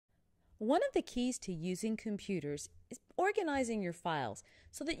One of the keys to using computers is organizing your files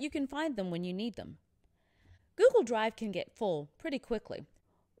so that you can find them when you need them. Google Drive can get full pretty quickly.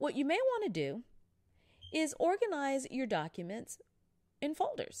 What you may want to do is organize your documents in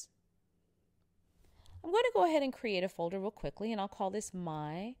folders. I'm going to go ahead and create a folder real quickly, and I'll call this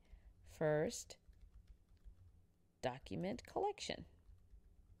My First Document Collection.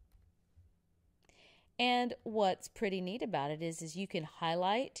 And what's pretty neat about it is you can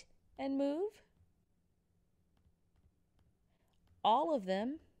highlight and move all of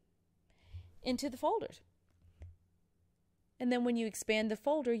them into the folders. And then when you expand the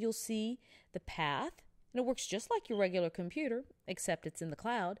folder, you'll see the path, and it works just like your regular computer, except it's in the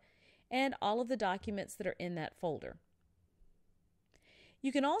cloud, and all of the documents that are in that folder.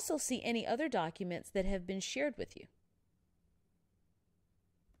 You can also see any other documents that have been shared with you.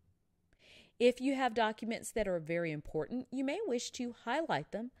 If you have documents that are very important, you may wish to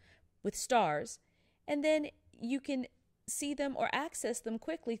highlight them with stars, and then you can see them or access them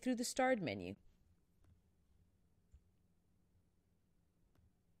quickly through the starred menu.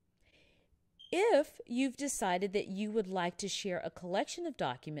 If you've decided that you would like to share a collection of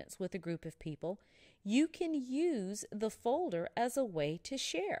documents with a group of people, you can use the folder as a way to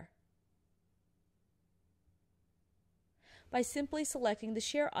share by simply selecting the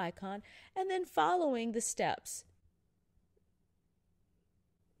share icon and then following the steps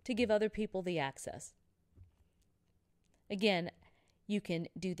to give other people the access. Again, you can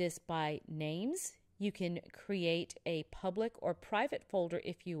do this by names. You can create a public or private folder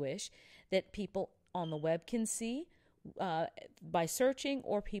if you wish that people on the web can see by searching,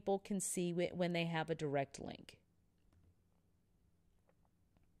 or people can see when they have a direct link.